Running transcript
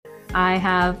I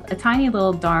have a tiny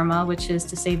little dharma, which is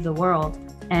to save the world.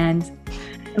 And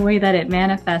the way that it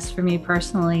manifests for me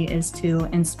personally is to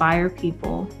inspire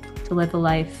people to live a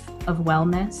life of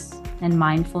wellness and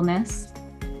mindfulness.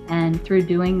 And through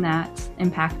doing that,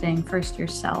 impacting first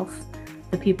yourself,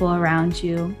 the people around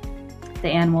you, the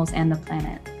animals, and the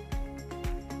planet.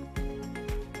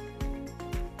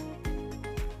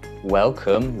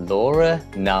 Welcome, Laura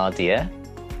Nadia,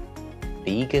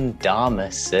 Vegan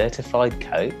Dharma certified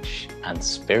coach and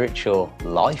spiritual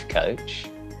life coach.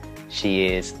 She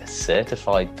is a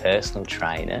certified personal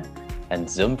trainer and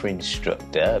Zumba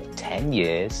instructor of 10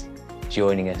 years,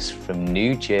 joining us from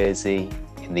New Jersey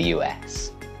in the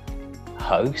US.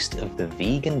 Host of the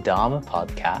Vegan Dharma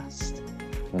podcast,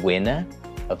 winner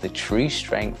of the True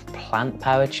Strength Plant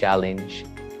Power Challenge,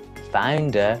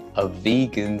 founder of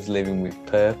Vegans Living with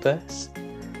Purpose,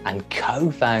 and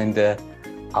co-founder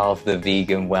of the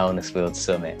Vegan Wellness World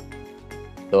Summit.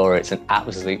 Laura, it's an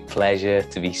absolute pleasure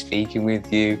to be speaking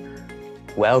with you.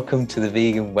 Welcome to the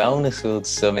Vegan Wellness World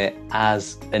Summit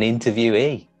as an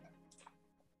interviewee.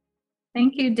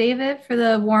 Thank you, David, for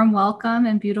the warm welcome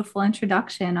and beautiful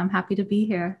introduction. I'm happy to be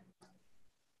here.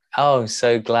 Oh, I'm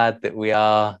so glad that we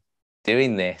are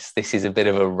doing this. This is a bit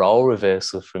of a role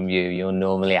reversal from you. You're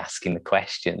normally asking the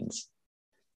questions.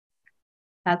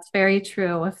 That's very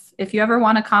true. If you ever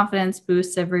want a confidence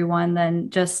boost, everyone,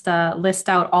 then just list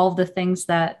out all of the things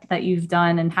that you've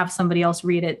done and have somebody else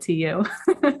read it to you.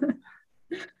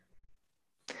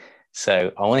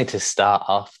 So I wanted to start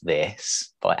off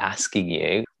this by asking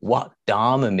you what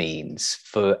Dharma means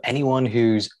for anyone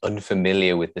who's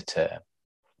unfamiliar with the term.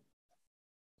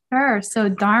 Sure. So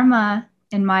Dharma,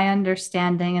 in my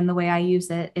understanding and the way I use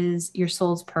it, is your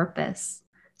soul's purpose.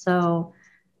 So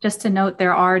just to note,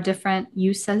 there are different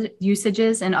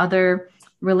usages in other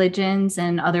religions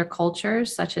and other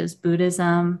cultures, such as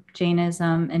Buddhism,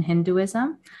 Jainism, and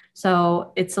Hinduism.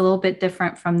 So it's a little bit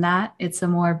different from that. It's a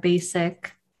more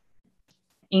basic,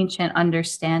 ancient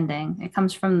understanding. It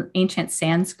comes from ancient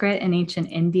Sanskrit in ancient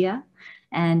India,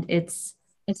 and it's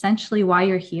essentially why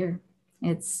you're here.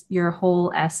 It's your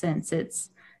whole essence. It's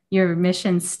your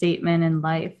mission statement in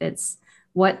life. It's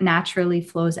what naturally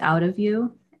flows out of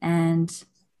you and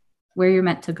where you're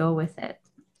meant to go with it.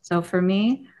 So for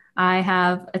me, I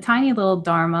have a tiny little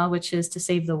dharma, which is to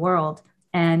save the world.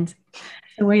 And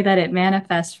the way that it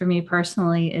manifests for me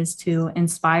personally is to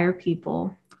inspire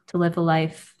people to live a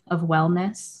life of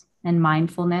wellness and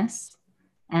mindfulness.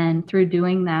 And through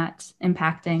doing that,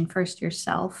 impacting first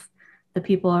yourself, the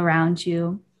people around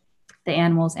you, the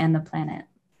animals, and the planet.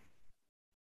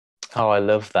 Oh, I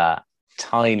love that.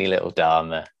 Tiny little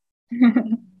Dharma.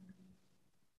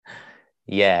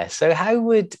 Yeah. So how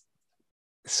would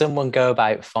someone go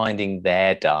about finding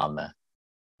their Dharma?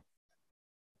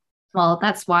 Well,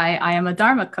 that's why I am a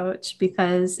Dharma coach,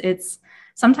 because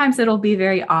sometimes it'll be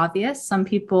very obvious. Some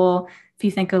people, if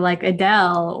you think of like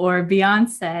Adele or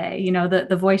Beyonce,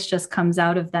 the voice just comes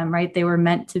out of them, right? They were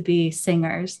meant to be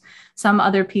singers. Some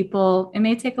other people, it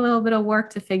may take a little bit of work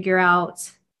to figure out,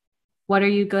 what are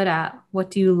you good at? What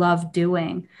do you love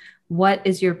doing? What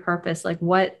is your purpose? Like,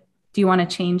 what do you want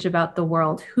to change about the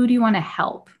world? Who do you want to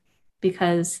help?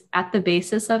 Because at the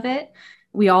basis of it,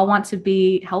 we all want to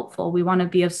be helpful. We want to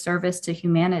be of service to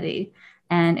humanity.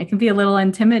 And it can be a little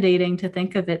intimidating to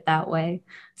think of it that way.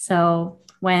 So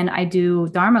when I do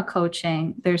Dharma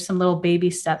coaching, there's some little baby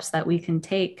steps that we can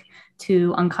take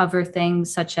to uncover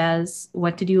things such as,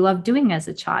 what did you love doing as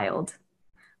a child?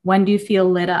 When do you feel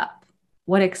lit up?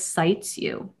 What excites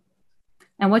you?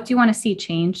 And what do you want to see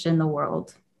changed in the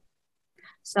world?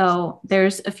 So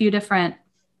there's a few different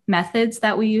methods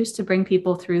that we use to bring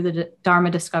people through the Dharma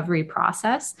discovery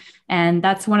process. And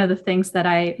that's one of the things that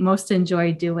I most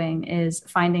enjoy doing, is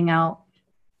finding out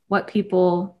what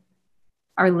people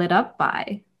are lit up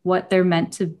by, what they're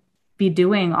meant to be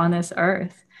doing on this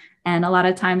earth. And a lot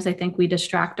of times I think we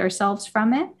distract ourselves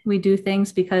from it. We do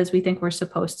things because we think we're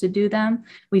supposed to do them.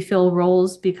 We fill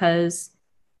roles because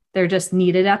they're just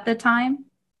needed at the time.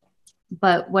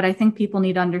 But what I think people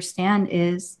need to understand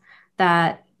is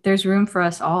that there's room for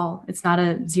us all. It's not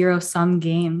a zero-sum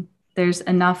game. There's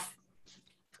enough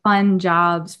fun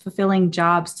jobs, fulfilling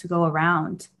jobs to go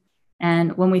around.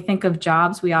 And when we think of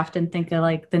jobs, we often think of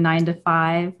like the 9 to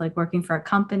 5, like working for a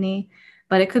company,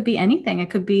 but it could be anything. It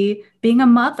could be being a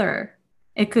mother.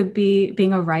 It could be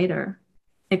being a writer.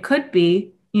 It could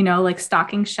be, like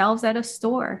stocking shelves at a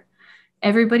store.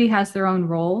 Everybody has their own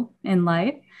role in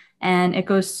life, and it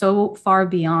goes so far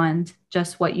beyond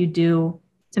just what you do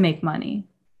to make money.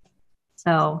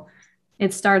 So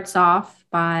it starts off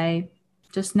by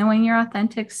just knowing your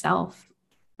authentic self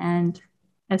and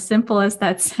As simple as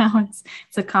that sounds,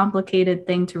 it's a complicated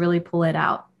thing to really pull it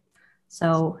out.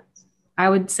 So I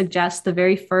would suggest the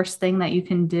very first thing that you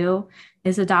can do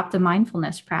is adopt a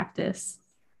mindfulness practice,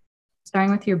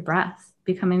 starting with your breath,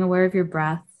 becoming aware of your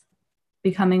breath,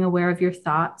 becoming aware of your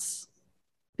thoughts,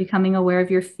 becoming aware of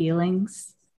your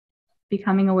feelings,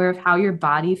 becoming aware of how your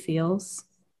body feels,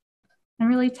 and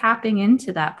really tapping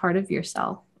into that part of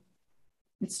yourself.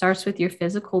 It starts with your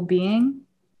physical being,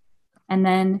 and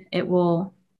then it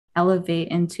will elevate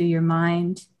into your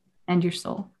mind and your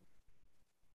soul.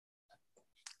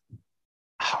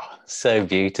 Oh, so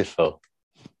beautiful.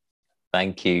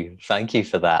 Thank you. Thank you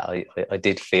for that. I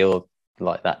did feel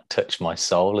like that touched my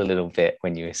soul a little bit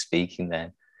when you were speaking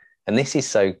then. And this is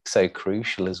so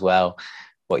crucial as well,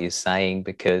 what you're saying,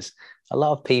 because a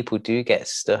lot of people do get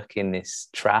stuck in this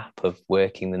trap of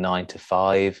working the 9 to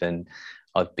 5. And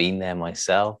I've been there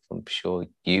myself. I'm sure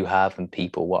you have, and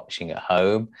people watching at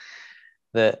home,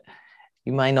 that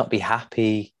you may not be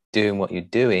happy doing what you're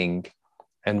doing.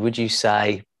 And would you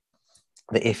say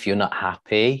that if you're not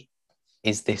happy,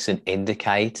 is this an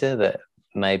indicator that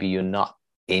maybe you're not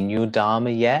in your Dharma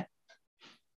yet?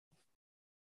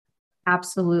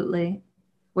 Absolutely.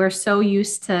 We're so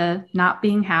used to not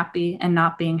being happy and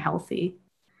not being healthy.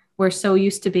 We're so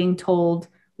used to being told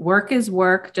work is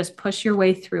work, just push your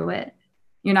way through it.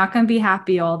 You're not going to be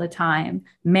happy all the time.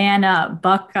 Man up,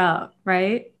 buck up,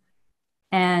 right?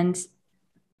 And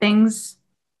things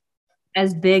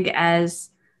as big as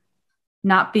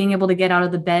not being able to get out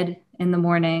of the bed in the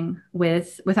morning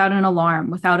without an alarm,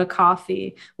 without a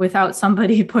coffee, without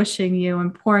somebody pushing you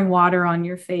and pouring water on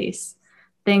your face.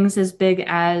 Things as big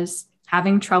as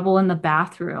having trouble in the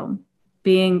bathroom,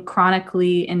 being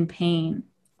chronically in pain,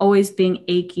 always being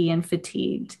achy and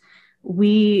fatigued.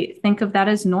 We think of that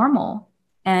as normal,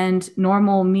 and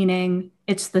normal meaning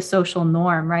it's the social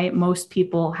norm, right? Most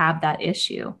people have that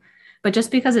issue. But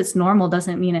just because it's normal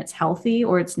doesn't mean it's healthy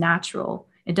or it's natural.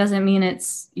 It doesn't mean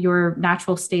it's your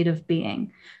natural state of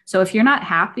being. So if you're not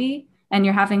happy and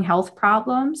you're having health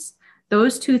problems,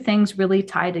 those two things really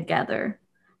tie together.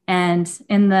 And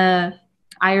in the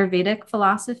Ayurvedic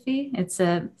philosophy, it's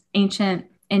an ancient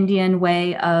Indian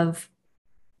way of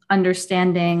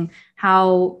understanding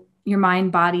how your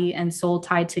mind, body, and soul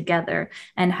tie together,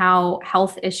 and how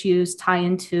health issues tie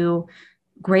into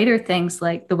greater things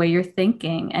like the way you're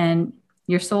thinking and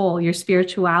your soul, your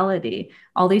spirituality.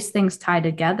 All these things tie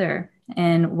together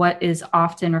in what is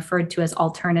often referred to as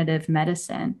alternative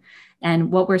medicine.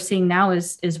 And what we're seeing now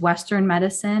is Western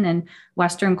medicine and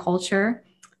Western culture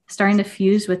starting to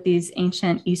fuse with these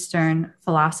ancient Eastern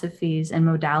philosophies and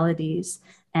modalities.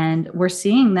 And we're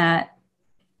seeing that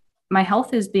my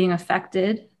health is being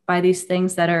affected by these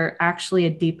things that are actually a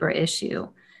deeper issue.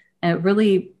 And a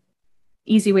really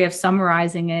easy way of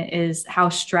summarizing it is how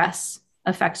stress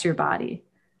affects your body.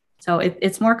 So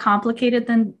it's more complicated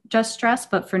than just stress,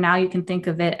 but for now you can think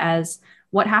of it as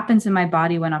what happens in my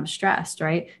body when I'm stressed,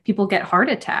 right? People get heart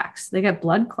attacks, they get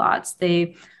blood clots,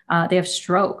 they have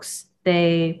strokes,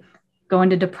 they go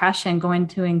into depression, go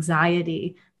into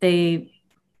anxiety. They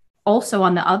also,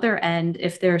 on the other end,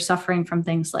 if they're suffering from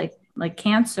things like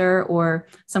cancer or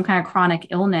some kind of chronic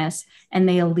illness, and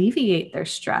they alleviate their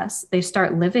stress, they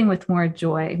start living with more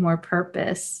joy, more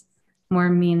purpose, more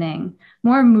meaning,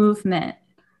 more movement,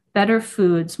 better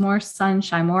foods, more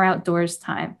sunshine, more outdoors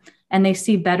time. And they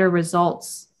see better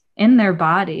results in their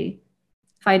body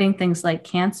fighting things like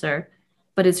cancer.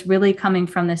 But it's really coming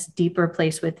from this deeper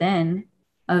place within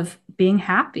of being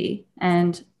happy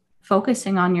and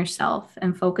focusing on yourself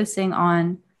and focusing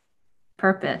on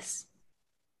purpose.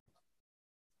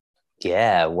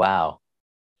 Yeah, wow.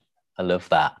 I love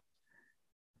that.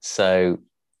 So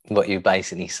what you're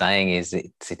basically saying is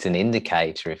it's an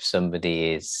indicator if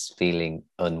somebody is feeling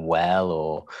unwell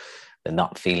or they're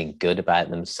not feeling good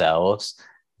about themselves,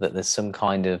 that there's some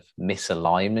kind of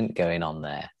misalignment going on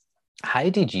there. How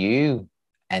did you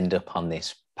end up on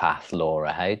this path,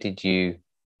 Laura? How did you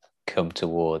come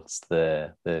towards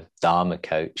the Dharma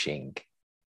coaching?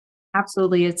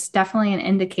 Absolutely. It's definitely an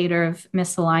indicator of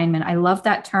misalignment. I love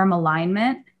that term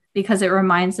alignment because it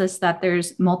reminds us that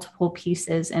there's multiple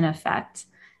pieces in effect.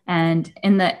 And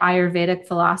in the Ayurvedic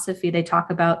philosophy, they talk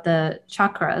about the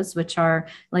chakras, which are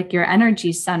like your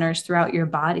energy centers throughout your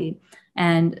body.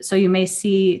 And so you may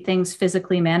see things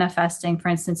physically manifesting. For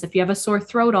instance, if you have a sore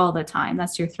throat all the time,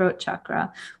 that's your throat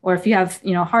chakra. Or if you have,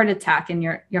 heart attack in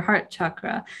your heart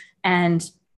chakra.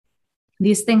 And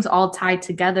these things all tie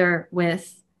together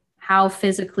with how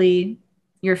physically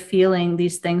you're feeling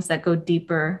these things that go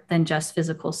deeper than just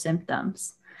physical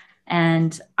symptoms.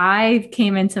 And I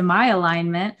came into my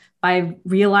alignment by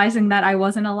realizing that I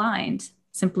wasn't aligned.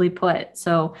 simply put.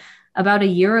 So about a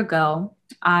year ago,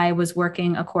 I was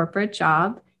working a corporate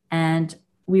job, and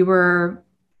we were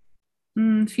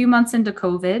a few months into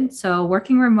COVID. So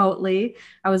working remotely,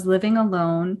 I was living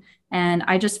alone, and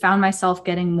I just found myself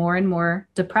getting more and more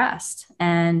depressed.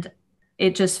 And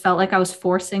it just felt like I was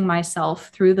forcing myself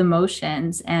through the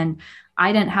motions, and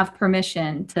I didn't have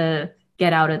permission to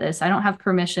get out of this. I don't have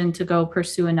permission to go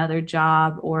pursue another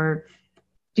job or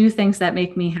do things that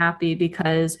make me happy,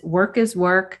 because work is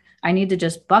work. I need to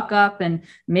just buck up and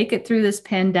make it through this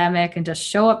pandemic and just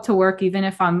show up to work, even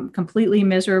if I'm completely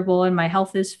miserable and my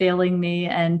health is failing me.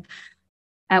 And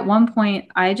at one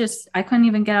point, I couldn't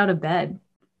even get out of bed.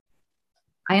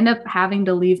 I ended up having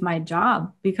to leave my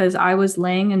job because I was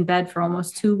laying in bed for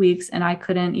almost 2 weeks, and I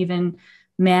couldn't even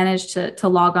manage to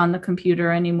log on the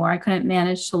computer anymore. I couldn't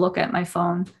manage to look at my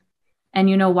phone. And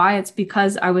you know why? It's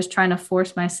because I was trying to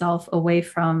force myself away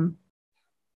from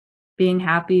being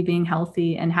happy, being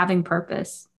healthy, and having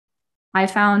purpose. I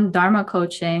found Dharma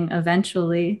coaching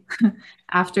eventually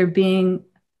after being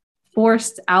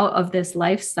forced out of this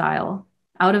lifestyle,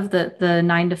 out of the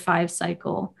 9 to 5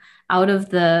 cycle, out of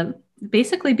the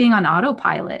basically being on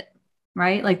autopilot,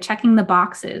 right? Like checking the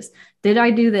boxes. Did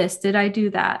I do this? Did I do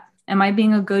that? Am I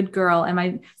being a good girl? Am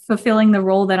I fulfilling the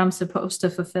role that I'm supposed to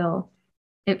fulfill?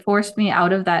 It forced me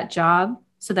out of that job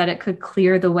so that it could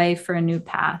clear the way for a new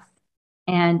path.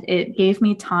 And it gave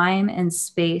me time and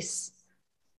space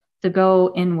to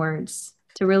go inwards,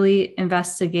 to really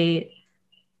investigate,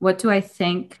 what do I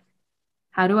think?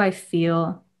 How do I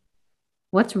feel?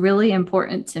 What's really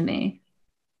important to me?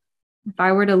 If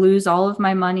I were to lose all of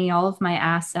my money, all of my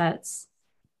assets,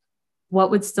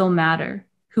 what would still matter?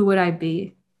 Who would I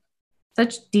be?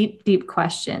 Such deep, deep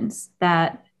questions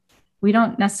that we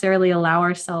don't necessarily allow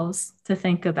ourselves to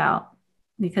think about,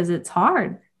 because it's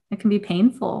hard. It can be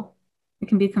painful. It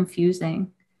can be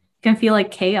confusing. It can feel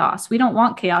like chaos. We don't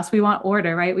want chaos. We want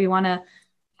order, right? We want to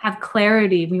have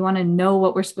clarity. We want to know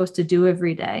what we're supposed to do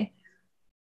every day.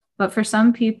 But for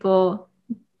some people,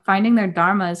 finding their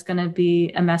dharma is going to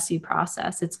be a messy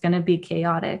process. It's going to be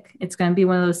chaotic. It's going to be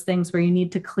one of those things where you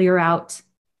need to clear out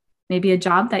maybe a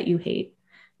job that you hate,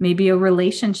 maybe a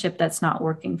relationship that's not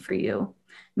working for you,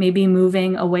 maybe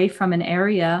moving away from an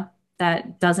area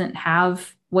that doesn't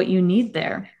have what you need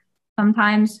there.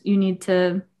 Sometimes you need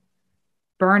to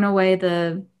burn away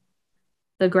the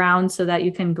ground so that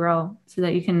you can grow, so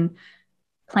that you can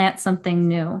plant something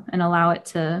new and allow it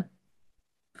to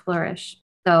flourish.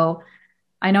 So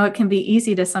I know it can be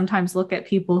easy to sometimes look at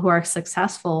people who are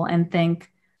successful and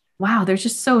think, wow, they're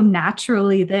just so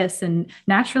naturally this and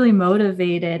naturally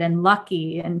motivated and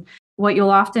lucky. And what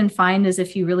you'll often find is,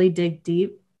 if you really dig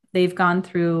deep, they've gone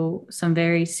through some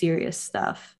very serious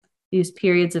stuff. These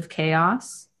periods of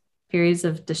chaos, periods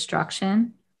of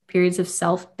destruction, periods of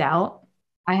self-doubt.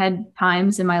 I had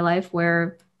times in my life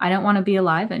where I didn't want to be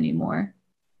alive anymore.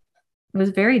 It was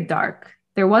very dark.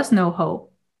 There was no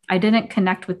hope. I didn't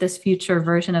connect with this future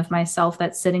version of myself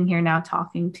that's sitting here now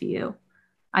talking to you.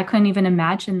 I couldn't even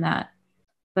imagine that,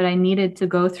 but I needed to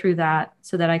go through that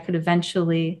so that I could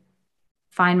eventually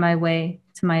find my way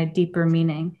to my deeper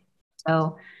meaning.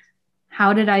 So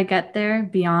how did I get there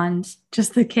beyond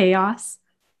just the chaos?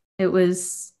 It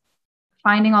was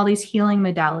finding all these healing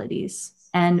modalities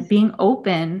and being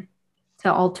open to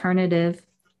alternative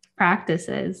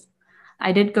practices.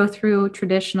 I did go through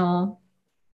traditional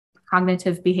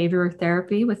cognitive behavioral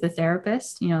therapy with a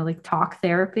therapist, like talk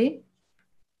therapy.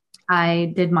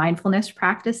 I did mindfulness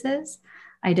practices.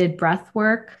 I did breath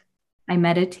work. I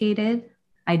meditated.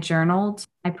 I journaled.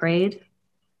 I prayed.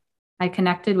 I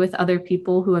connected with other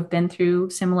people who have been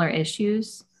through similar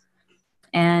issues.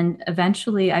 And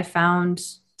eventually I found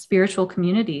spiritual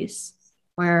communities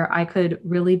where I could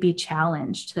really be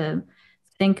challenged to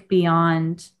think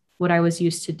beyond what I was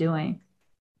used to doing.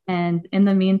 And in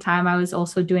the meantime, I was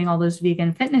also doing all those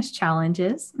vegan fitness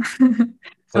challenges.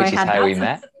 Which is how we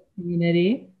met.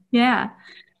 Community. Yeah.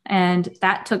 And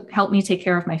that helped me take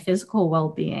care of my physical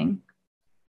well-being.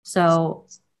 So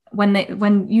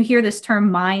when you hear this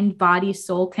term mind, body,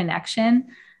 soul connection,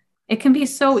 it can be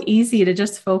so easy to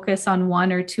just focus on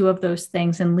one or two of those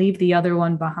things and leave the other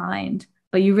one behind.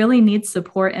 But you really need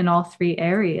support in all three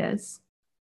areas.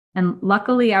 And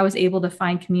luckily, I was able to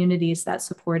find communities that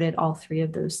supported all three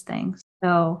of those things.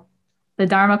 So the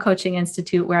Dharma Coaching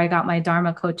Institute, where I got my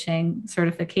Dharma coaching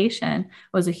certification,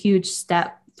 was a huge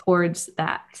step towards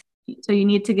that. So you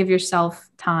need to give yourself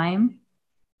time.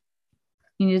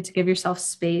 You need to give yourself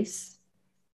space.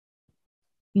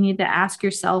 You need to ask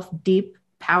yourself deep,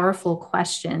 powerful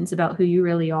questions about who you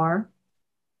really are,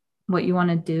 what you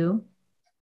want to do,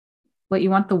 what you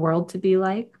want the world to be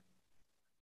like.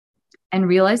 and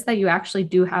realize that you actually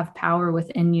do have power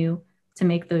within you to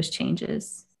make those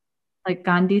changes. Like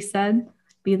Gandhi said,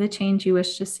 be the change you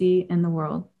wish to see in the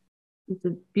world. He's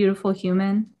a beautiful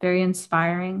human, very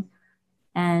inspiring.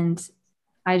 And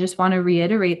I just want to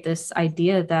reiterate this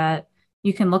idea that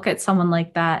you can look at someone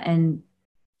like that and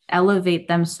elevate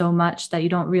them so much that you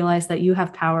don't realize that you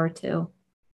have power too.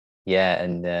 Yeah,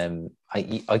 and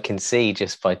I can see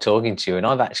just by talking to you, and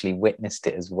I've actually witnessed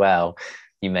it as well.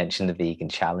 You mentioned the vegan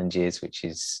challenges, which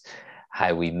is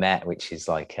how we met, which is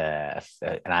like an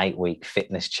 8-week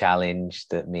fitness challenge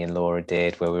that me and Laura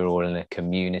did, where we were all in a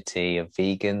community of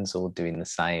vegans, all doing the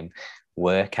same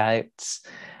workouts.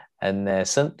 And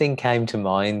something came to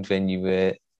mind when you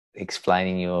were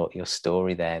explaining your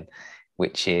story then,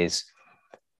 which is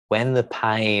when the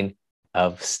pain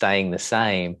of staying the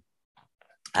same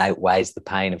outweighs the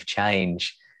pain of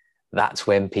change, that's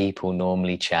when people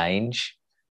normally change.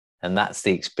 And that's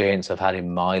the experience I've had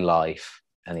in my life.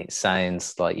 And it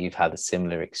sounds like you've had a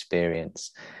similar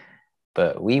experience.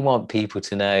 But we want people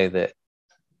to know that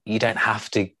you don't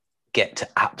have to get to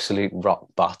absolute rock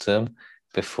bottom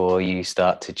before you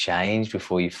start to change,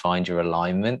 before you find your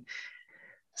alignment.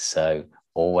 So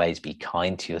always be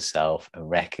kind to yourself and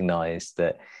recognize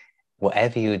that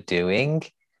whatever you're doing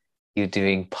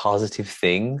positive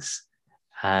things,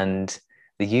 and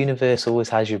the universe always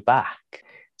has your back.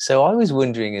 So I was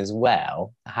wondering as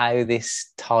well how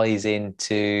this ties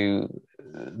into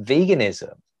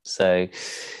veganism. So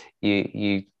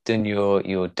you've done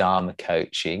your Dharma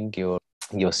coaching,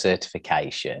 your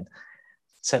certification.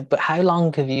 So, but how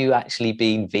long have you actually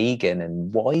been vegan,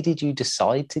 and why did you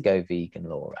decide to go vegan,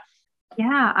 Laura?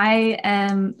 Yeah, I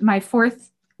am my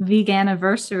fourth vegan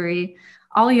anniversary.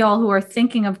 All y'all who are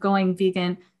thinking of going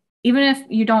vegan, even if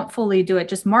you don't fully do it,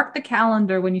 just mark the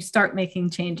calendar when you start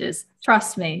making changes.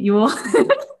 Trust me, you will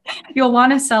you'll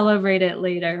want to celebrate it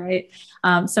later, right?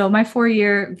 So my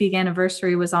 4-year vegan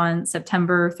anniversary was on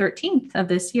September 13th of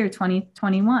this year,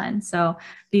 2021. So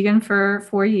vegan for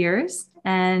 4 years.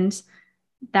 And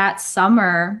that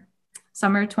summer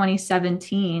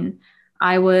 2017,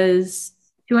 I was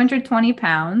 220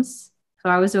 pounds. So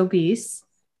I was obese.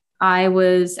 I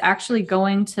was actually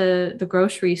going to the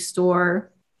grocery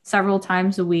store several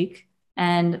times a week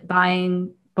and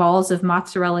buying balls of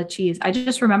mozzarella cheese. I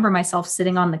just remember myself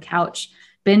sitting on the couch,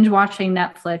 binge watching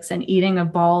Netflix and eating a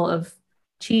ball of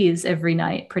cheese every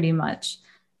night, pretty much.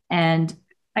 And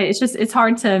it's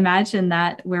hard to imagine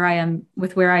that where I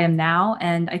am now.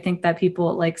 And I think that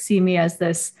people like see me as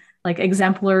this like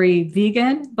exemplary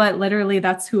vegan, but literally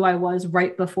that's who I was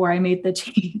right before I made the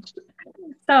change.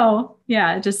 So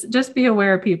yeah, just be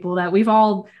aware, people, that we've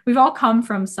all come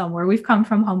from somewhere. We've come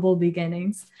from humble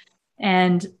beginnings.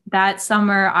 And that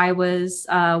summer, I was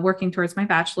working towards my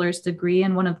bachelor's degree,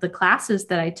 and one of the classes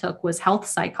that I took was health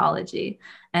psychology.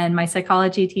 And my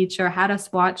psychology teacher had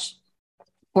us watch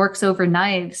Forks Over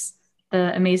Knives,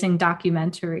 the amazing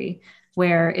documentary,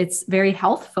 where it's very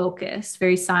health focused,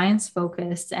 very science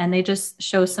focused. And they just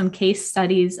show some case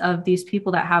studies of these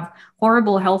people that have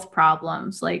horrible health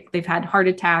problems. Like they've had heart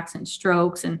attacks and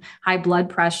strokes and high blood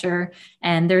pressure.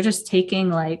 And they're just taking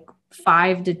like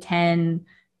 5 to 10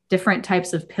 different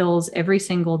types of pills every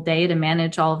single day to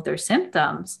manage all of their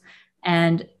symptoms.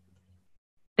 And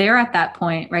they're at that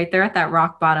point, right? They're at that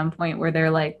rock bottom point where they're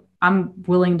like, I'm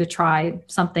willing to try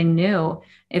something new.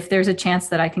 If there's a chance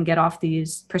that I can get off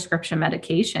these prescription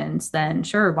medications, then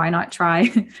sure, why not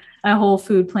try a whole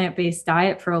food plant-based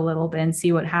diet for a little bit and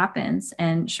see what happens?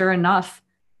 And sure enough,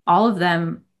 all of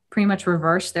them pretty much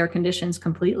reversed their conditions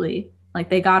completely. Like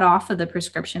they got off of the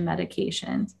prescription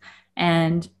medications.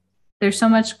 And there's so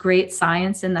much great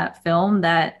science in that film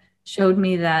that showed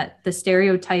me that the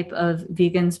stereotype of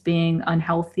vegans being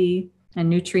unhealthy and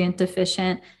nutrient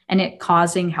deficient and it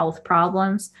causing health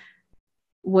problems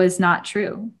was not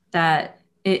true. That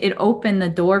it opened the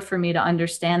door for me to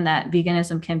understand that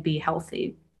veganism can be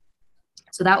healthy.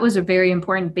 So that was a very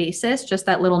important basis, just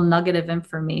that little nugget of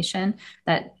information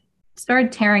that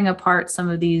started tearing apart some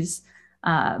of these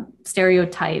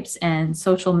stereotypes and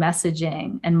social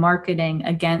messaging and marketing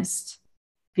against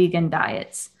vegan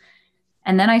diets.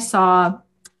 And then I saw,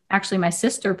 actually, my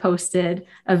sister posted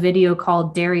a video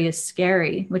called Dairy is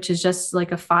Scary, which is just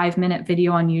like a 5-minute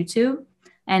video on YouTube.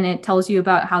 And it tells you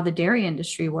about how the dairy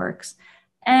industry works.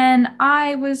 And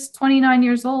I was 29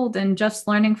 years old and just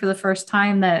learning for the first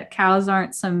time that cows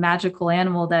aren't some magical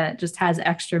animal that just has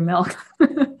extra milk,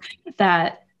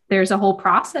 that there's a whole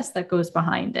process that goes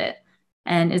behind it.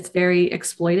 And it's very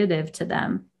exploitative to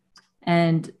them.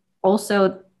 And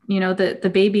also, you know,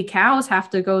 the baby cows have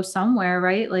to go somewhere,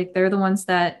 right? Like they're the ones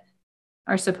that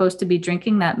are supposed to be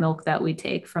drinking that milk that we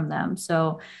take from them.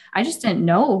 So I just didn't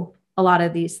know a lot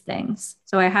of these things.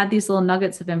 So I had these little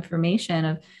nuggets of information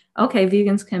of, okay,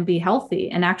 vegans can be healthy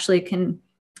and actually can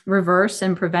reverse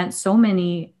and prevent so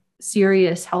many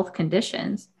serious health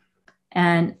conditions.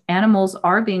 And animals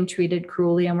are being treated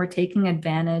cruelly and we're taking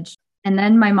advantage. And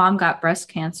then my mom got breast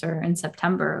cancer in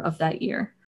September of that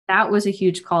year. That was a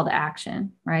huge call to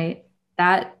action, right?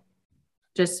 That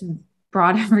just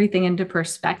brought everything into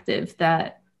perspective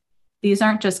that these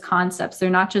aren't just concepts. They're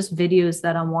not just videos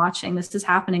that I'm watching. This is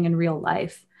happening in real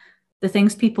life. The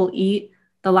things people eat,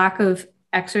 the lack of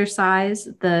exercise,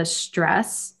 the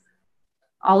stress,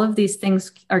 all of these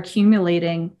things are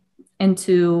accumulating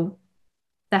into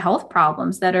the health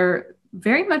problems that are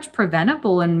very much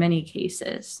preventable in many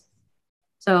cases.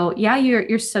 So yeah,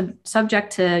 you're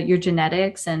subject to your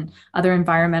genetics and other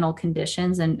environmental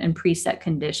conditions and preset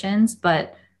conditions,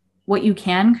 but what you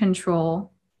can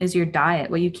control is your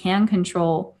diet. What you can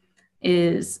control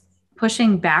is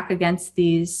pushing back against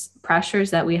these pressures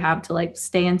that we have to like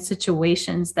stay in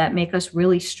situations that make us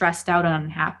really stressed out and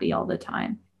unhappy all the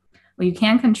time. What you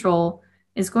can control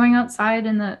is going outside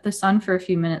in the sun for a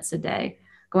few minutes a day,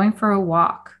 going for a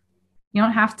walk. You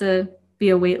don't have to be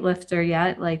a weightlifter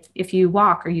yet. Like if you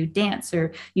walk or you dance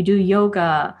or you do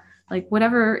yoga, like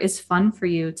whatever is fun for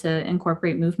you to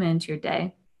incorporate movement into your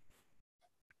day.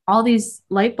 All these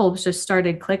light bulbs just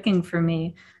started clicking for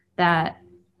me that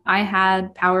I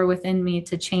had power within me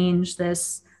to change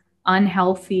this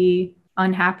unhealthy,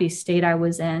 unhappy state I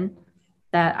was in,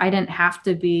 that I didn't have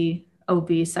to be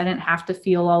obese. I didn't have to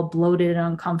feel all bloated and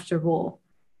uncomfortable.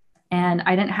 And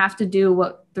I didn't have to do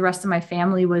what the rest of my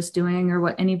family was doing or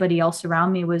what anybody else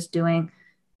around me was doing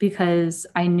because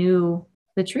I knew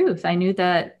the truth. I knew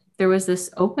that there was this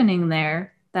opening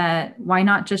there, that why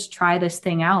not just try this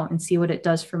thing out and see what it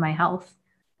does for my health?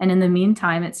 And in the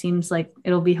meantime, it seems like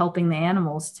it'll be helping the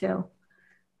animals too.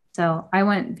 So I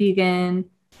went vegan,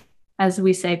 as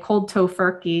we say, cold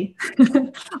tofurkey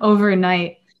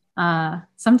overnight,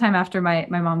 sometime after my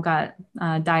mom got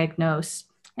diagnosed.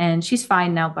 And she's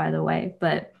fine now, by the way,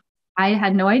 but I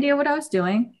had no idea what I was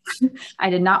doing. I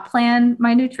did not plan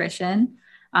my nutrition.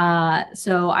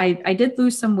 So I did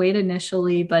lose some weight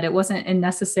initially, but it wasn't in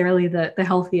necessarily the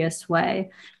healthiest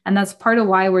way. And that's part of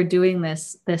why we're doing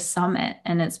this summit.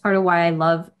 And it's part of why I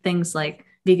love things like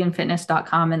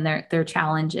veganfitness.com and their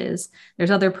challenges.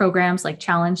 There's other programs like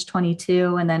Challenge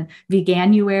 22 and then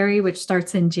Veganuary, which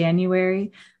starts in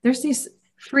January. There's these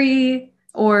free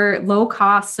or low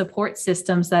cost support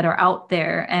systems that are out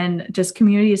there and just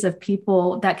communities of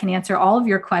people that can answer all of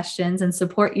your questions and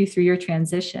support you through your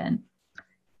transition.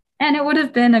 And it would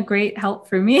have been a great help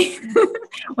for me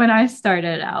when I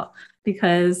started out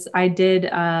because I did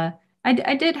have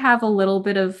a little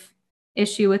bit of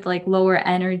issue with like lower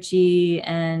energy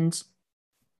and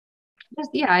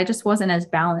I just wasn't as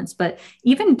balanced. But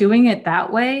even doing it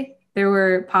that way, there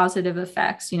were positive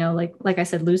effects, like I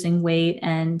said, losing weight.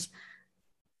 And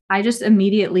I just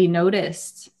immediately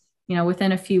noticed,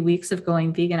 within a few weeks of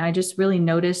going vegan, I just really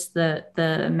noticed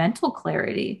the mental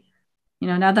clarity.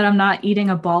 Now that I'm not eating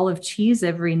a ball of cheese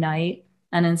every night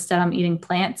and instead I'm eating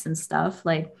plants and stuff,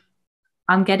 like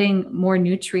I'm getting more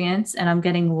nutrients and I'm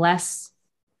getting less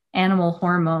animal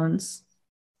hormones.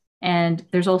 And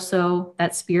there's also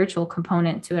that spiritual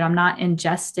component to it. I'm not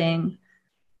ingesting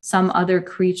some other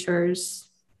creature's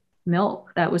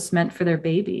milk that was meant for their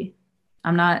baby.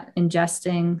 I'm not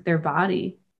ingesting their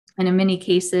body. And in many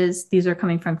cases, these are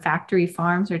coming from factory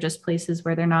farms or just places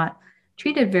where they're not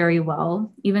treated very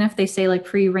well. Even if they say like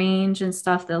free range and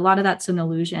stuff, a lot of that's an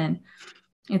illusion.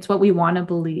 It's what we want to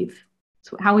believe.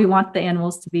 It's how we want the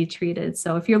animals to be treated.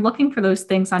 So if you're looking for those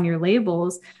things on your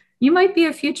labels, you might be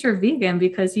a future vegan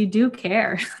because you do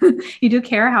care. You do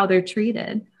care how they're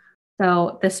treated.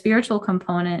 So the spiritual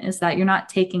component is that you're not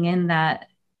taking in that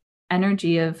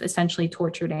energy of essentially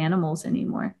tortured animals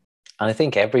anymore. And I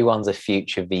think everyone's a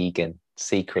future vegan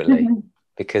secretly,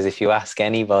 because if you ask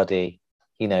anybody,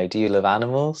 do you love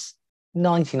animals?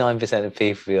 99% of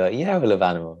people are like, yeah, I love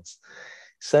animals.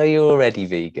 So you're already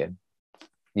vegan.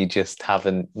 You just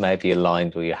haven't maybe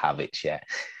aligned with your habits yet.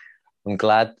 I'm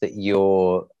glad that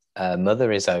your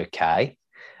mother is okay.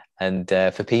 And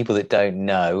for people that don't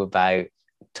know about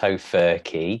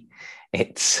tofurkey,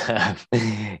 it's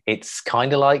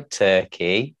kind of like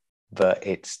turkey, but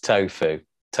it's tofu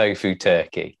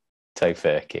turkey,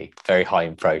 tofurkey, very high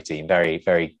in protein, very,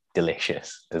 very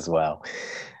delicious as well.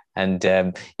 And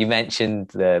you mentioned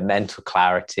the mental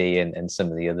clarity and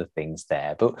some of the other things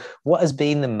there, but what has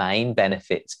been the main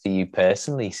benefits for you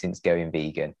personally since going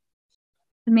vegan?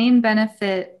 The main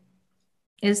benefit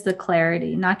is the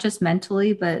clarity, not just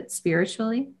mentally, but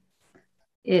spiritually.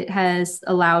 It has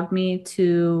allowed me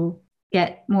to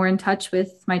get more in touch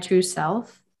with my true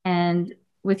self. And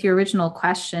with your original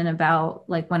question about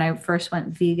like when I first went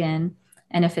vegan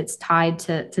and if it's tied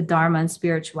to Dharma and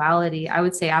spirituality, I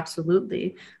would say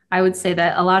absolutely. I would say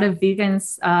that a lot of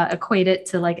vegans equate it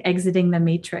to like exiting the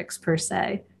matrix per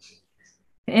se.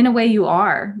 In a way, you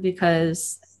are,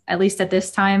 because at least at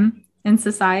this time in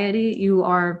society, you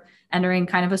are entering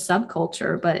kind of a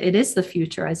subculture, but it is the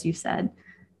future, as you said.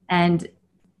 And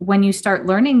when you start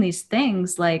learning these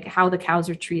things, like how the cows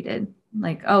are treated,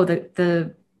 like, oh,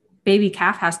 the baby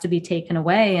calf has to be taken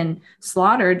away and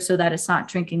slaughtered so that it's not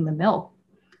drinking the milk.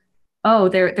 Oh,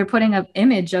 they're putting an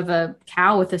image of a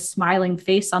cow with a smiling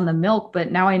face on the milk,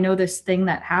 but now I know this thing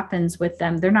that happens with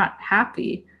them. They're not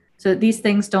happy. So these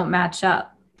things don't match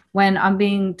up. When I'm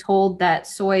being told that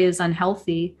soy is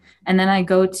unhealthy, and then I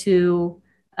go to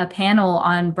a panel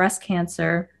on breast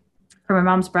cancer for my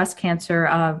mom's breast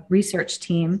cancer research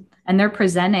team, and they're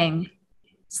presenting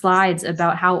slides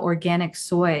about how organic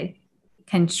soy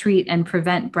can treat and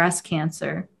prevent breast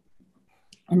cancer.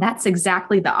 And that's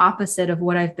exactly the opposite of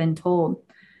what I've been told.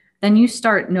 Then you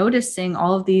start noticing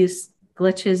all of these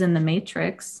glitches in the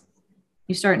matrix.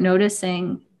 You start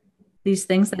noticing these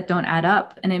things that don't add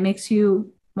up, and it makes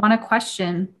you want to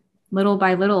question little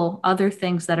by little other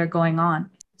things that are going on.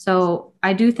 So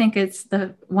I do think it's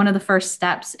one of the first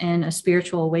steps in a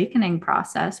spiritual awakening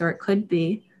process, or it could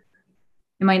be.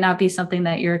 It might not be something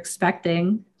that you're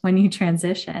expecting when you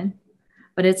transition,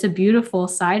 but it's a beautiful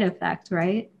side effect,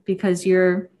 right? Because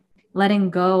you're letting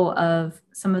go of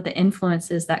some of the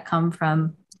influences that come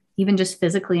from even just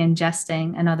physically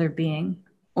ingesting another being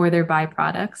or their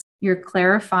byproducts. You're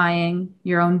clarifying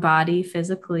your own body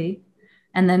physically.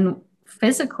 And then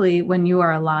physically, when you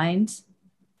are aligned,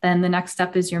 then the next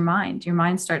step is your mind. Your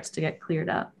mind starts to get cleared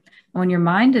up. And when your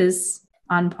mind is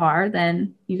on par,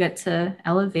 then you get to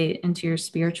elevate into your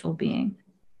spiritual being.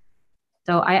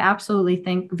 So I absolutely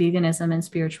think veganism and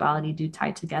spirituality do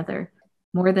tie together,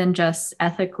 more than just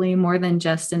ethically, more than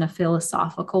just in a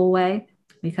philosophical way.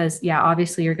 Because yeah,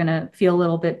 obviously you're going to feel a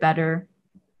little bit better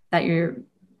that you're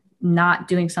not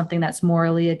doing something that's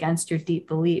morally against your deep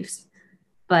beliefs.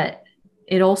 But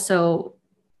it also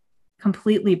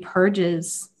completely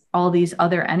purges all these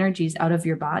other energies out of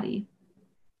your body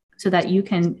so that you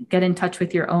can get in touch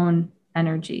with your own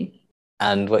energy.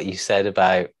 And what you said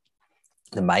about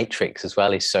the matrix as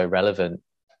well is so relevant.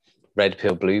 Red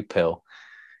pill, blue pill.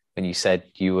 When you said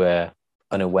you were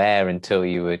unaware until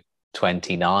you were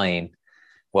 29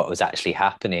 what was actually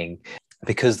happening,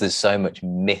 because there's so much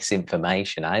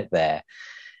misinformation out there,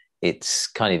 it's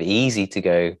kind of easy to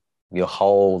go your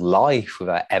whole life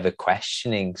without ever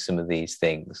questioning some of these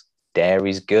things.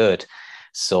 Dairy's good,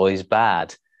 soy's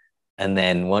bad. And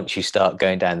then once you start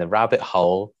going down the rabbit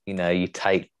hole, you know, you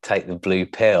take the blue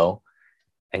pill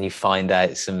and you find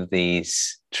out some of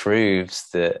these truths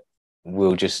that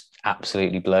will just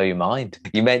absolutely blow your mind.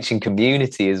 You mentioned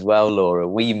community as well, Laura.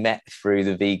 We met through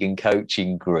the vegan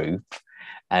coaching group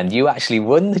and you actually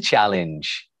won the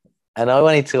challenge. And I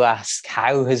wanted to ask,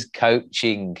 how has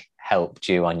coaching helped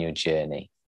you on your journey?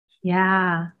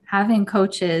 Yeah, having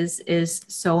coaches is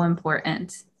so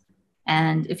important.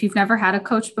 And if you've never had a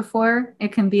coach before,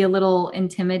 it can be a little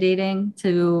intimidating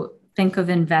to think of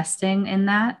investing in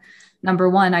that. Number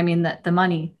one, I mean, the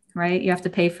money, right? You have to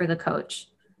pay for the coach.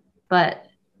 But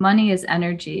money is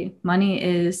energy. Money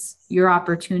is your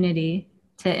opportunity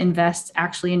to invest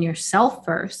actually in yourself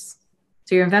first.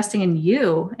 So you're investing in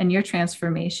you and your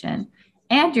transformation,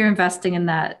 and you're investing in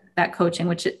that coaching,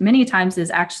 which many times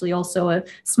is actually also a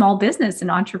small business,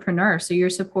 an entrepreneur. So you're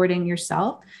supporting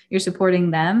yourself, you're supporting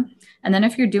them. And then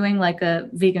if you're doing like a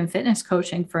vegan fitness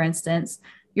coaching, for instance,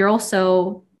 you're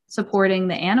also supporting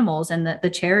the animals and the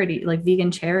charity, like vegan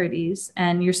charities,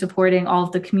 and you're supporting all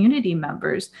of the community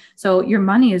members. So your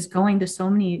money is going to so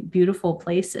many beautiful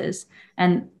places.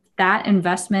 And that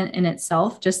investment in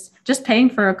itself, just paying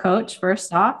for a coach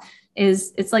first off,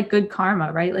 it's like good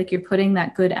karma, right? Like you're putting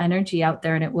that good energy out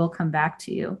there and it will come back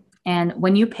to you. And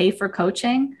when you pay for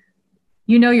coaching,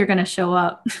 you know you're going to show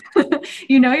up.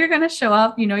 You know you're going to show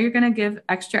up. You know you're going to give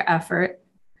extra effort.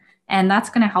 And that's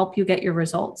going to help you get your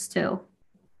results too.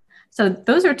 So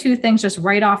those are two things just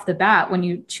right off the bat when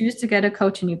you choose to get a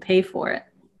coach and you pay for it,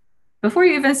 before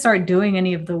you even start doing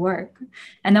any of the work.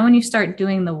 And then when you start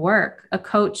doing the work, a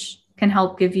coach can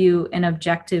help give you an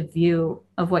objective view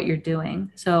of what you're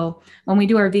doing. So when we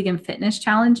do our vegan fitness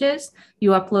challenges,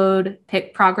 you upload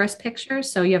progress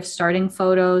pictures. So you have starting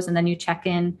photos, and then you check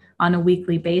in on a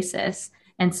weekly basis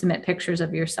and submit pictures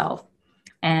of yourself.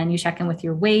 and you check in with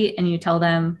your weight and you tell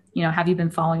them, have you been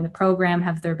following the program?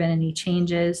 Have there been any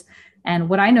changes? And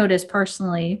what I noticed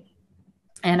personally,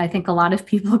 and I think a lot of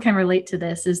people can relate to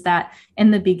this, is that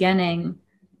in the beginning,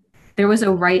 there was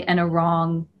a right and a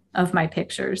wrong of my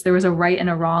pictures. There was a right and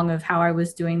a wrong of how I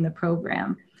was doing the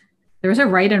program. There was a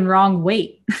right and wrong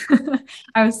weight.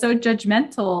 I was so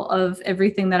judgmental of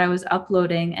everything that I was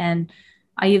uploading. And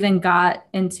I even got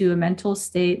into a mental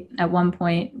state at one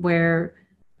point where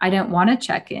I didn't want to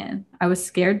check in. I was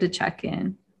scared to check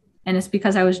in. And it's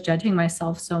because I was judging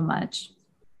myself so much.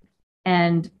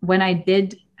 And when I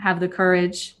did have the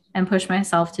courage and push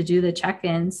myself to do the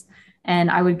check-ins,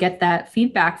 and I would get that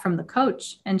feedback from the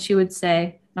coach, and she would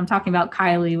say, I'm talking about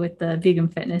Kylie with the vegan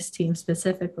fitness team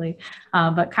specifically,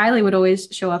 but Kylie would always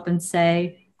show up and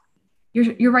say,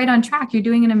 you're right on track. You're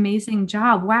doing an amazing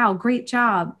job. Wow, great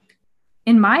job.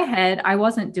 In my head, I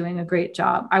wasn't doing a great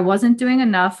job. I wasn't doing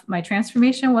enough. My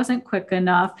transformation wasn't quick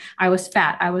enough. I was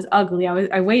fat. I was ugly.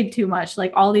 I weighed too much,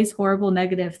 like all these horrible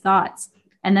negative thoughts.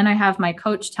 And then I have my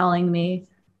coach telling me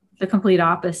the complete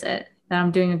opposite, that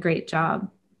I'm doing a great job.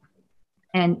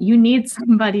 And you need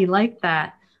somebody like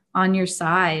that on your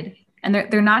side. And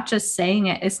they're not just saying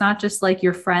it. It's not just like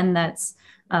your friend that's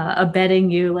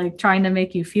abetting you, like trying to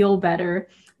make you feel better.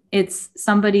 It's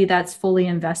somebody that's fully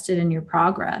invested in your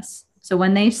progress. So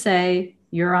when they say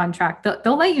you're on track,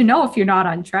 they'll let you know if you're not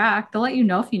on track. They'll let you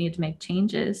know if you need to make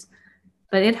changes.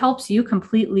 But it helps you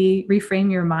completely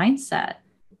reframe your mindset.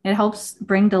 It helps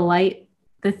bring to light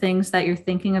the things that you're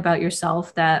thinking about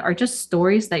yourself that are just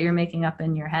stories that you're making up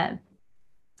in your head.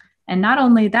 And not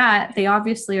only that, they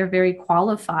obviously are very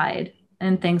qualified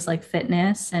in things like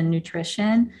fitness and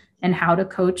nutrition and how to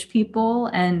coach people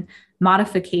and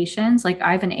modifications. Like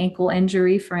I have an ankle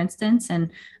injury, for instance, and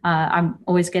I'm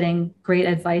always getting great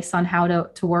advice on how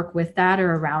to work with that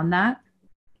or around that.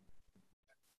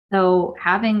 So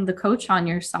having the coach on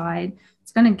your side,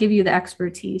 it's going to give you the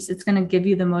expertise. It's going to give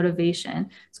you the motivation.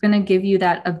 It's going to give you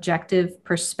that objective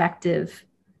perspective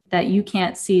that you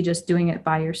can't see just doing it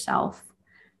by yourself.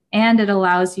 And it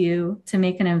allows you to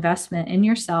make an investment in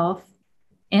yourself,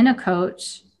 in a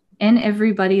coach, in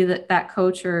everybody that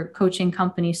coach or coaching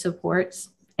company supports,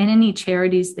 and any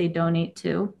charities they donate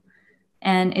to.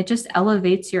 And it just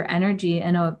elevates your energy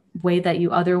in a way that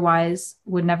you otherwise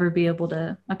would never be able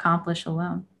to accomplish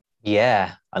alone.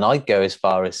 Yeah. And I'd go as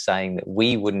far as saying that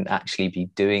we wouldn't actually be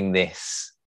doing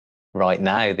this right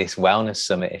now, this wellness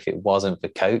summit, if it wasn't for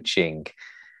coaching.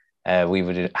 We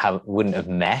wouldn't have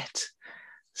met.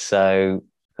 So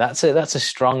that's a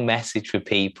strong message for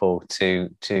people to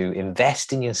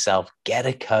invest in yourself, get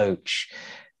a coach,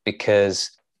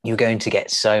 because you're going to get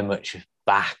so much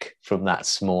back from that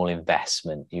small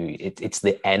investment. It's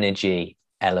the energy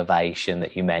elevation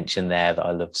that you mentioned there that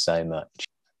I love so much.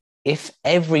 If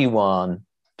everyone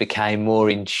became more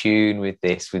in tune with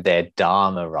this, with their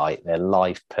dharma, right, their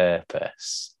life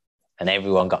purpose, and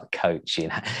everyone got coaching,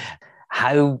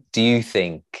 how do you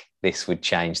think this would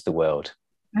change the world?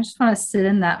 I just want to sit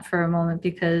in that for a moment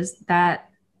because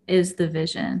that is the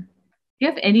vision. Do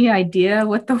you have any idea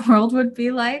what the world would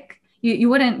be like? You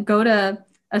wouldn't go to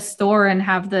a store and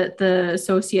have the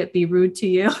associate be rude to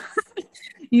you.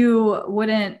 You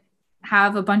wouldn't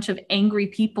have a bunch of angry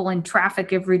people in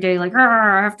traffic every day, like,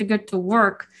 I have to get to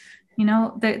work.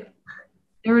 There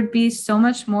would be so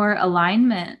much more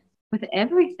alignment with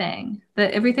everything,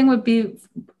 that everything would be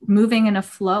moving in a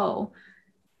flow.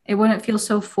 It wouldn't feel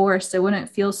so forced. It wouldn't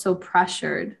feel so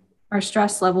pressured. Our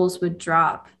stress levels would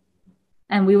drop.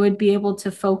 And we would be able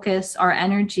to focus our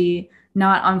energy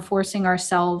not on forcing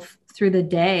ourselves through the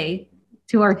day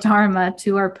to our dharma,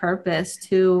 to our purpose,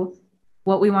 to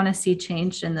what we want to see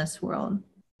changed in this world.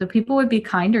 So people would be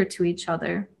kinder to each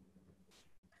other.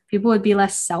 People would be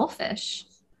less selfish.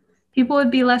 People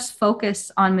would be less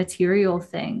focused on material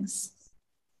things.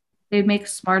 They'd make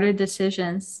smarter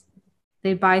decisions.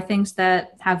 They buy things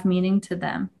that have meaning to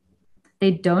them.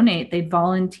 They donate, they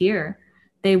volunteer.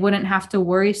 They wouldn't have to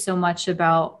worry so much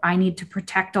about, I need to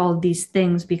protect all of these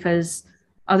things because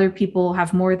other people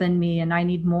have more than me and I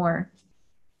need more.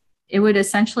 It would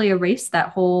essentially erase that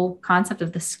whole concept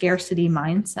of the scarcity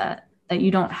mindset, that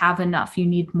you don't have enough, you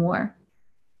need more.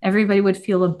 Everybody would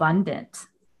feel abundant.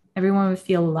 Everyone would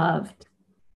feel loved.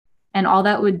 And all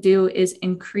that would do is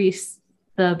increase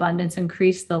the abundance,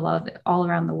 increase the love all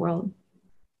around the world.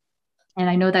 And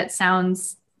I know that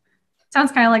sounds kind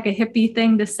of like a hippie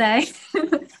thing to say,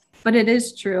 but it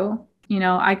is true.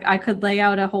 I could lay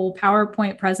out a whole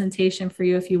PowerPoint presentation for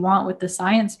you if you want with the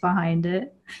science behind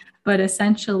it. But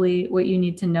essentially what you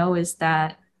need to know is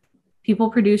that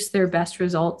people produce their best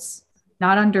results,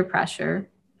 not under pressure.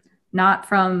 not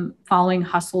from following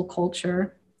hustle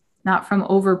culture, not from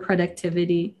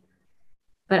overproductivity,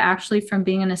 but actually from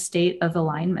being in a state of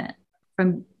alignment,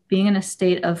 from being in a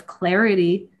state of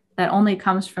clarity that only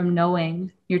comes from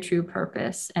knowing your true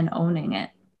purpose and owning it.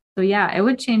 So, yeah, it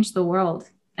would change the world.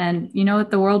 And you know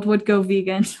what? The world would go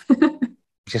vegan.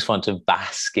 Just want to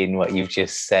bask in what you've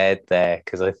just said there,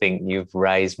 because I think you've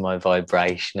raised my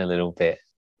vibration a little bit,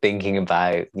 thinking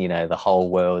about, you know, the whole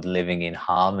world living in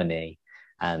harmony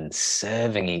and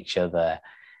serving each other.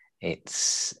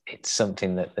 It's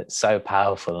something that's so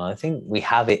powerful, and I think we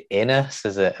have it in us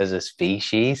as a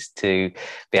species to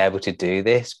be able to do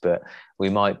this, but we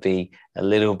might be a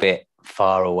little bit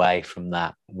far away from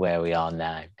that where we are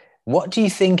now. What do you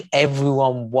think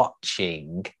everyone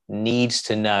watching needs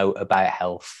to know about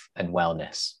health and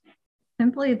wellness?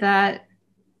 Simply that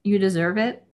you deserve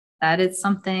it, that it's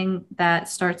something that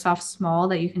starts off small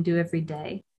that you can do every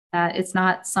day, that it's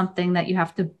not something that you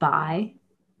have to buy.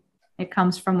 It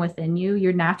comes from within you.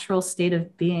 Your natural state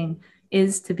of being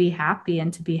is to be happy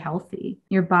and to be healthy.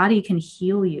 Your body can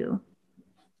heal you.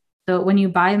 So when you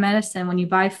buy medicine, when you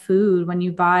buy food, when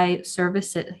you buy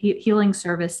services, healing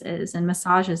services and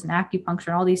massages and acupuncture,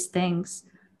 and all these things,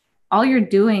 all you're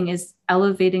doing is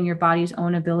elevating your body's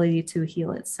own ability to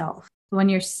heal itself. When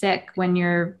you're sick, when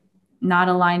you're not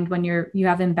aligned, when you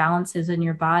have imbalances in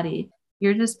your body,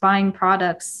 you're just buying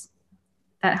products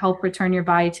that help return your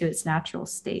body to its natural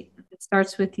state. It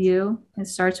starts with you. It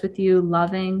starts with you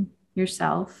loving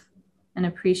yourself and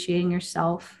appreciating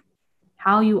yourself,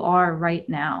 how you are right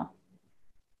now.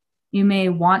 You may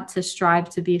want to strive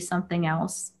to be something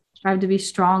else, strive to be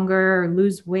stronger or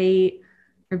lose weight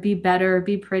or be better or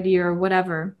be prettier or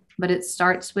whatever. But it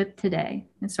starts with today.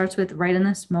 It starts with right in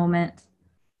this moment,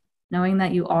 knowing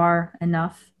that you are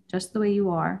enough just the way you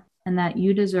are and that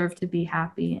you deserve to be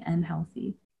happy and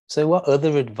healthy. So what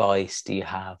other advice do you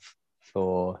have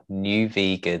for new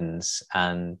vegans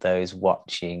and those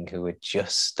watching who are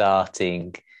just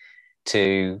starting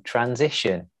to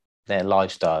transition their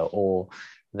lifestyle, or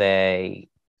they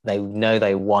know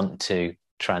they want to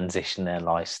transition their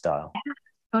lifestyle? Yeah,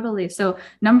 totally. So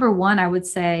number one, I would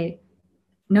say,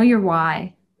 know your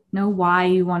why. Know why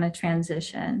you want to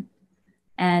transition.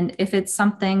 And if it's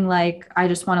something like, I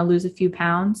just want to lose a few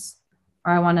pounds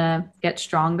or I want to get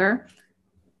stronger,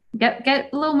 get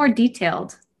a little more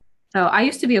detailed. So I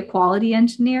used to be a quality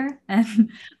engineer, and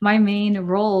my main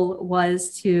role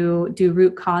was to do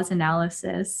root cause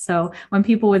analysis. So when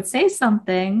people would say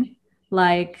something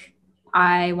like,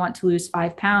 I want to lose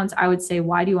 5 pounds, I would say,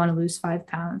 why do you want to lose 5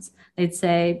 pounds? They'd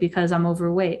say, because I'm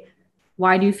overweight.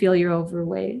 Why do you feel you're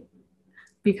overweight?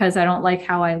 Because I don't like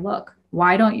how I look.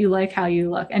 Why don't you like how you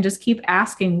look? And just keep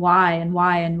asking why and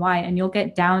why and why, and you'll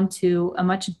get down to a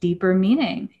much deeper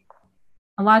meaning.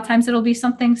 A lot of times it'll be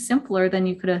something simpler than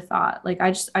you could have thought. Like,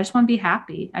 I just want to be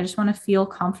happy. I just want to feel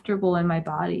comfortable in my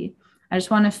body. I just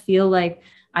want to feel like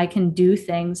I can do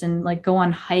things and like go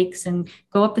on hikes and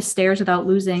go up the stairs without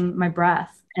losing my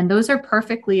breath. And those are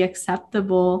perfectly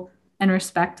acceptable and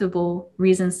respectable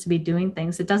reasons to be doing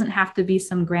things. It doesn't have to be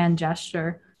some grand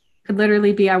gesture. It could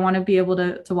literally be, I want to be able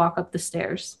to walk up the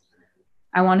stairs.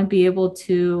 I want to be able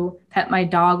to pet my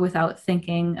dog without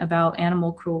thinking about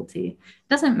animal cruelty. It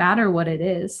doesn't matter what it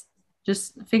is.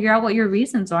 Just figure out what your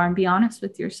reasons are and be honest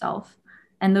with yourself.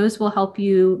 And those will help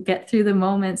you get through the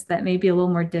moments that may be a little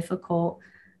more difficult.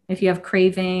 If you have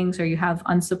cravings or you have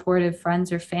unsupportive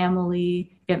friends or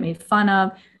family, get made fun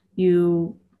of,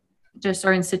 you just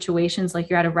are in situations like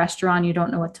you're at a restaurant, you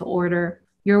don't know what to order.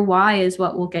 Your why is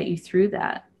what will get you through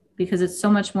that, because it's so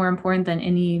much more important than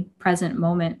any present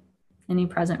moment, any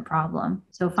present problem.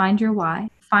 So find your why,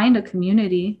 find a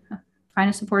community, find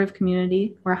a supportive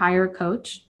community, or hire a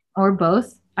coach, or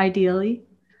both, ideally.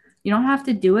 You don't have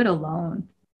to do it alone.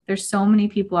 There's so many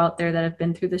people out there that have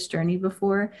been through this journey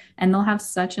before, and they'll have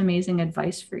such amazing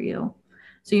advice for you.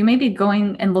 So you may be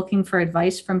going and looking for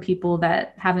advice from people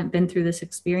that haven't been through this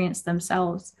experience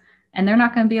themselves, and they're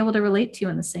not going to be able to relate to you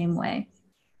in the same way.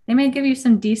 They may give you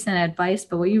some decent advice,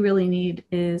 but what you really need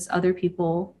is other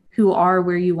people who are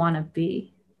where you want to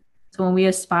be. So when we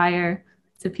aspire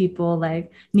to people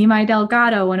like Nimai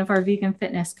Delgado, one of our vegan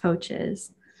fitness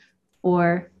coaches,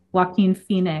 or Joaquin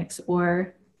Phoenix,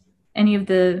 or any of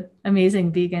the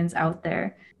amazing vegans out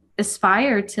there,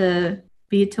 aspire to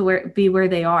be where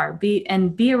they are,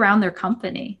 be around their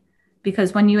company.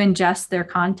 Because when you ingest their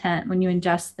content, when you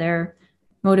ingest their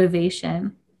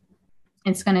motivation,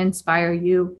 it's going to inspire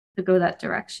you to go that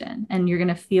direction, and you're going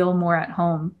to feel more at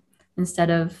home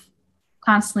instead of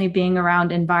constantly being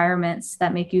around environments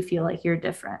that make you feel like you're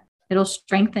different. It'll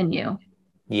strengthen you.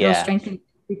 Yeah. It'll strengthen you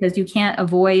because you can't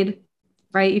avoid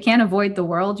right? You can't avoid the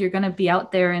world. You're going to be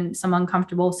out there in some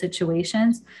uncomfortable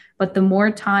situations. But the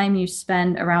more time you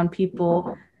spend around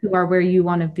people who are where you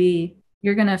want to be,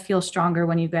 you're going to feel stronger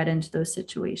when you get into those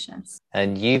situations.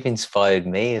 And you've inspired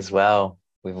me as well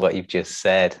with what you've just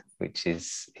said, which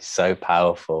is so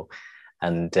powerful.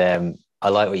 And I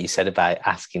like what you said about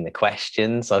asking the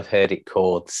questions. I've heard it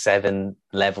called 7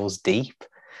 levels deep,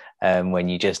 when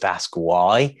you just ask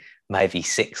why, maybe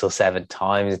 6 or 7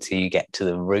 times until you get to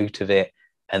the root of it,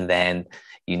 and then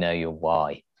you know your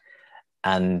why.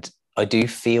 And I do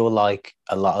feel like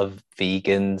a lot of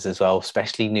vegans as well,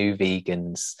 especially new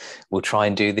vegans, will try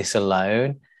and do this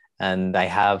alone, and they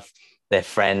have their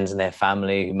friends and their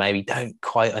family who maybe don't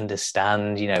quite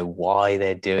understand, why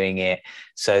they're doing it.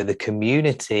 So the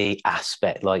community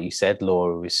aspect, like you said,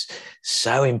 Laura, was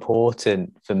so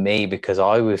important for me because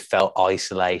I felt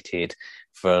isolated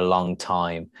for a long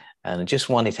time. And I just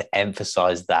wanted to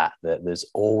emphasize that there's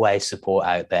always support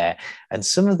out there. And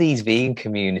some of these vegan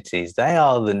communities, they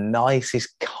are the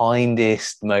nicest,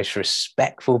 kindest, most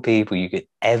respectful people you could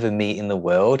ever meet in the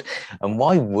world. And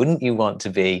why wouldn't you want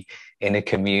to be in a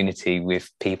community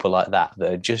with people like that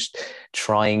are just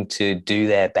trying to do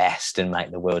their best and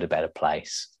make the world a better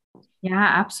place? Yeah,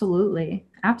 absolutely.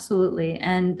 Absolutely.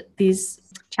 And these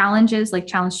challenges like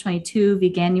Challenge 22,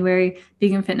 Veganuary,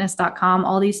 veganfitness.com,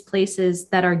 all these places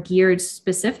that are geared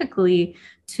specifically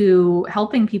to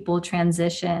helping people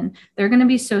transition, they're going to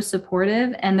be so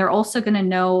supportive, and they're also going to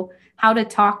know how to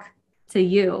talk to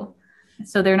you.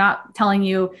 So they're not telling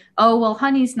you, oh, well,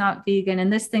 honey's not vegan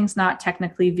and this thing's not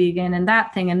technically vegan and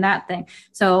that thing and that thing.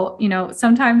 So,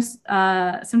 sometimes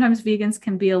vegans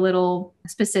can be a little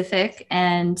specific,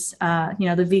 and,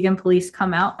 the vegan police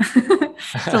come out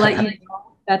to let you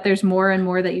know that there's more and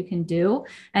more that you can do.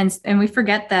 And we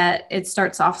forget that it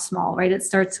starts off small, right? It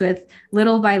starts with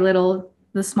little by little,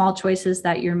 the small choices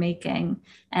that you're making.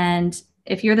 And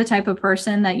if you're the type of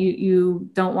person that you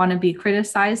don't want to be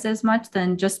criticized as much,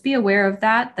 then just be aware of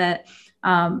that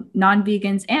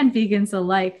non-vegans and vegans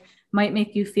alike might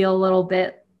make you feel a little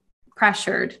bit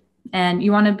pressured, and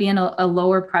you want to be in a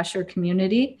lower pressure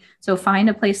community. So find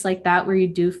a place like that where you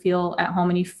do feel at home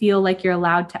and you feel like you're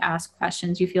allowed to ask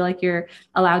questions. You feel like you're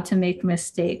allowed to make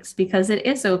mistakes, because it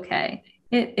is okay.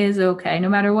 It is okay. No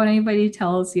matter what anybody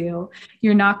tells you,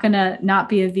 you're not going to not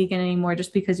be a vegan anymore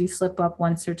just because you slip up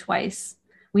once or twice.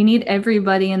 We need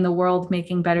everybody in the world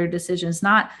making better decisions,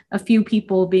 not a few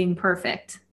people being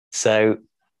perfect. So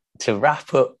to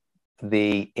wrap up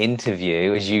the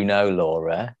interview, as you know,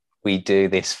 Laura, we do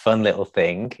this fun little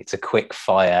thing. It's a quick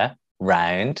fire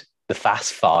round, the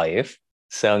Fast Five.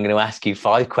 So I'm going to ask you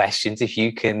 5 questions. If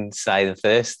you can say the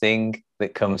first thing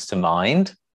that comes to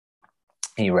mind.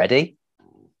 Are you ready?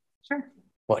 Sure.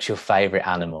 What's your favorite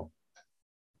animal?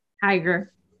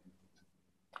 Tiger.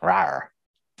 Rawr.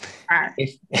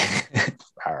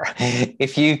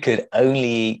 If you could only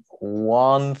eat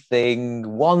one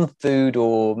thing, one food,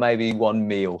 or maybe one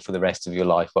meal for the rest of your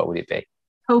life, what would it be?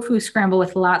 Tofu scramble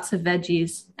with lots of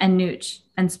veggies and nooch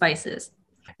and spices.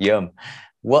 Yum.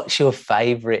 What's your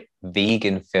favorite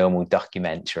vegan film or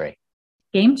documentary?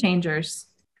 Game Changers.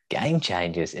 Game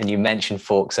Changers. And you mentioned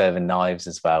Forks Over Knives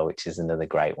as well, which is another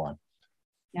great one.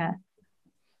 Yeah.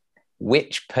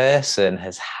 Which person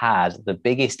has had the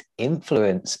biggest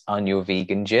influence on your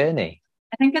vegan journey?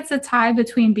 I think it's a tie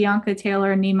between Bianca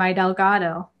Taylor and Nimai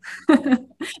Delgado,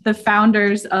 the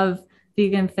founders of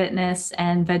vegan fitness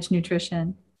and veg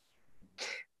nutrition.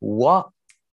 What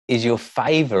is your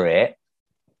favorite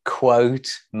quote,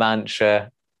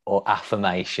 mantra, or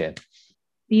affirmation?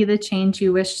 Be the change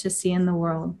you wish to see in the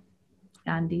world,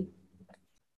 Gandhi.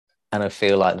 And I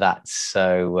feel like that's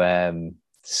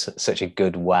such a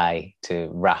good way to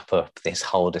wrap up this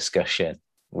whole discussion,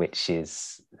 which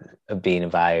is being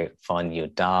about finding your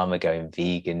dharma, going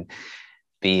vegan,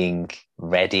 being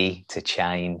ready to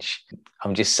change.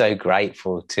 I'm just so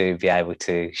grateful to be able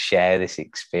to share this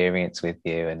experience with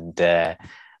you, and I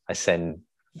send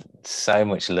so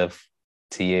much love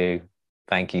to you.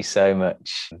 Thank you so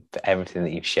much for everything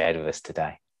that you've shared with us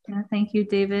today. Yeah, thank you,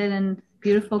 David, and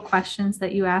beautiful questions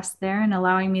that you asked there, and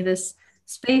allowing me this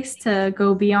space to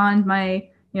go beyond my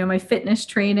fitness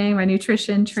training, my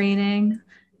nutrition training,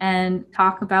 and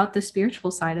talk about the spiritual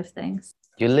side of things.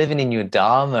 You're living in your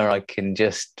dharma. I can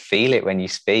just feel it when you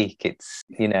speak. It's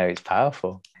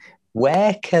powerful.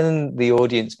 Where can the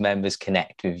audience members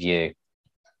connect with you?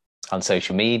 On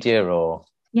social media or?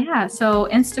 Yeah, so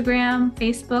Instagram,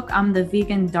 Facebook, I'm the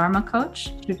Vegan Dharma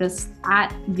Coach. You're just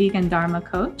at Vegan Dharma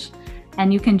Coach.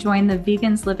 And you can join the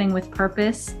Vegans Living with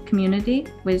Purpose community,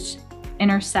 which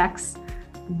intersects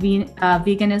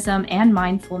veganism and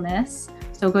mindfulness.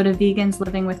 So go to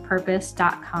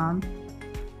veganslivingwithpurpose.com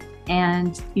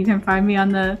and you can find me on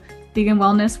the Vegan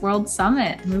Wellness World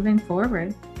Summit moving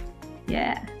forward.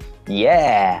 Yeah.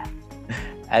 Yeah.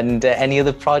 And any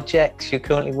other projects you're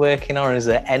currently working on? Or is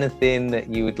there anything that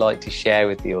you would like to share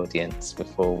with the audience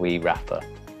before we wrap up?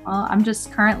 Well, I'm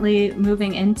just currently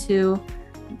moving into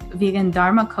vegan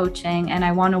Dharma coaching, and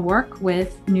I want to work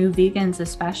with new vegans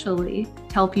especially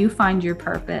to help you find your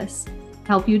purpose,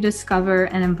 help you discover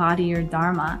and embody your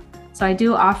Dharma. So I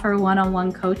do offer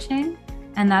one-on-one coaching,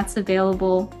 and that's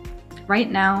available right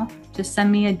now. Just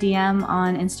send me a DM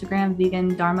on Instagram,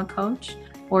 Vegan Dharma Coach,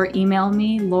 or email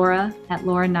me,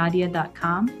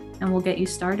 laura@lauranadia.com, and we'll get you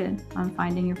started on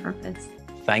finding your purpose.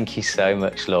 Thank you so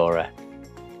much, Laura.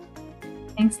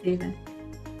 Thanks, David.